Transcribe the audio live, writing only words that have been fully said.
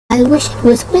I wish it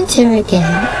was winter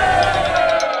again.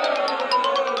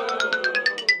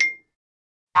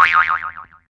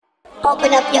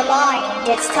 Open up your mind.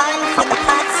 It's time for the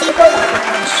Patsy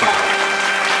Hoolahan Show.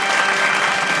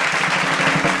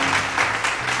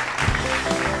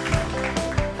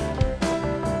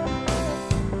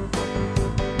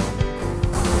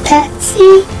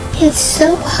 Patsy, it's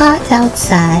so hot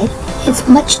outside. It's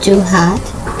much too hot.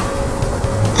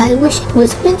 I wish it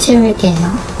was winter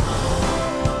again.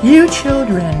 You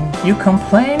children, you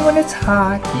complain when it's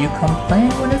hot, you complain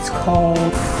when it's cold.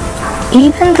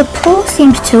 Even the pool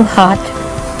seems too hot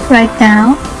right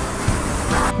now.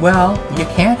 Well, you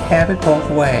can't have it both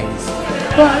ways.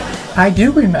 But I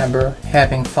do remember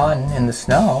having fun in the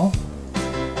snow.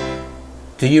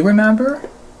 Do you remember?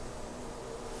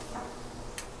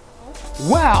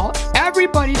 Well,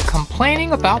 everybody's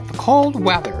complaining about the cold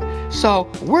weather, so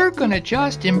we're gonna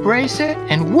just embrace it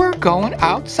and we're going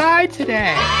outside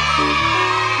today.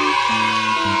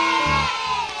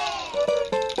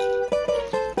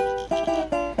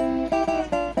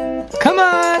 Come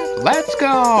on, let's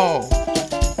go.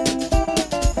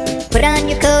 Put on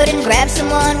your coat and grab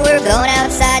someone. We're going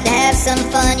outside to have some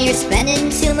fun. You're spending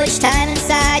too much time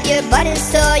inside. Your butt is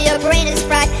sore, your brain is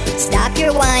fried. Stop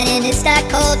your whining, it's not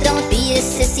cold. Don't be a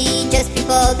sissy, just be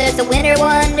bold. There's a winter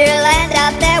wonderland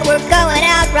out there. We're going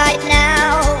out right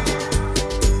now.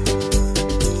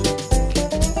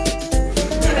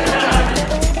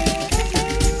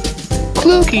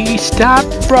 Kluki, stop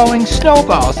throwing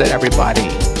snowballs at everybody.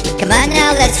 Come on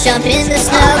now, let's jump in the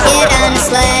snow. Get on a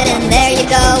sled and there you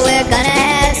go. We're gonna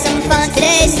have some fun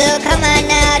today, so come on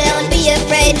now, don't be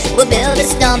afraid. We'll build a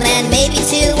snowman, maybe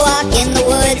two. Walk in the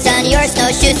woods on your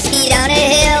snowshoes. Ski down a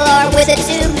hill or with a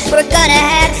tube. We're gonna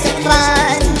have some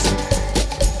fun.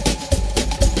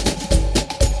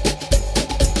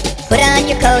 Put on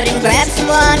your coat and grab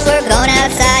someone. We're going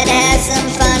outside to have some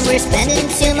fun. We're spending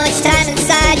too much time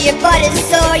inside. Your butt is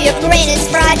sore, your brain is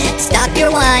fried. Stop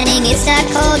your whining, it's not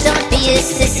cold. Don't be a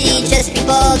sissy, just be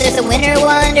bold. There's a winter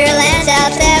wonderland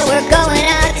out there. We're going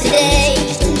out today.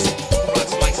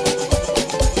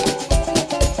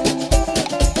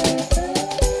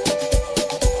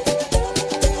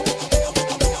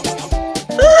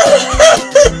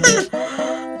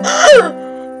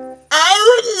 I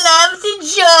would love to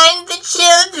join the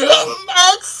children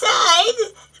outside,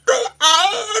 but I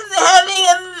am having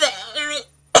a very,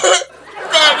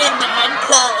 very bad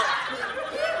cold.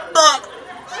 But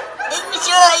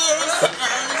enjoy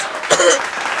yourselves.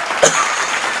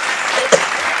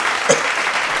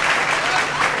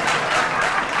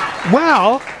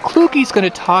 Well, Kluki's going to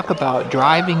talk about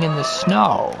driving in the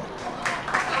snow.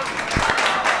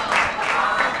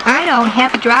 I don't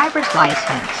have a driver's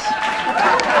license.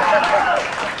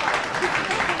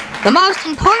 The most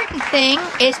important thing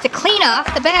is to clean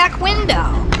off the back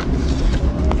window.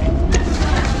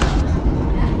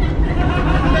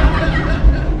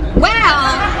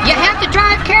 Well, you have to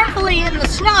drive carefully in the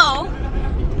snow.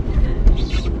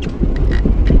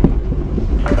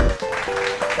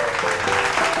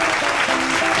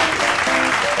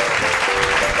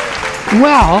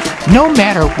 Well, no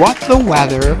matter what the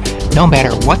weather, no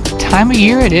matter what time of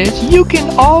year it is, you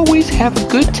can always have a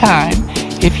good time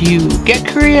if you get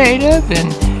creative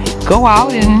and go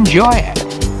out and enjoy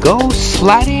it. Go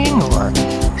sledding or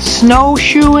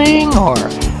snowshoeing or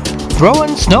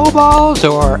throwing snowballs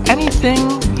or anything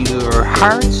your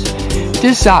heart's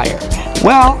desire.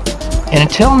 Well, and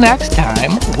until next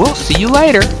time, we'll see you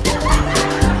later.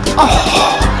 Oh.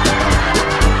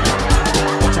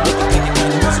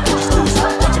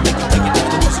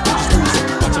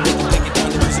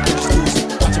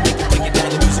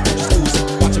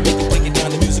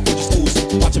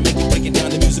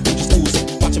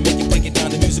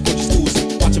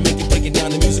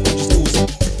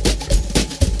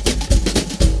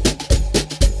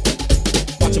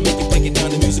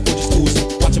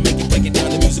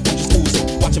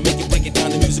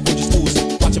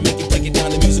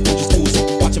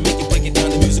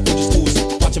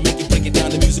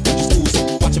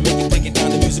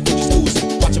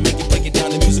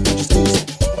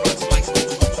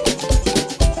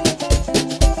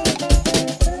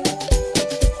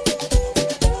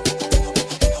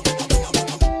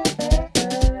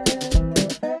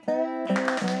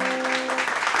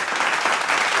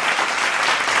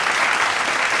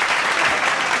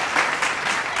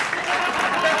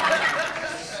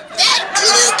 That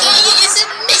Kluki is a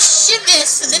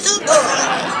mischievous little boy.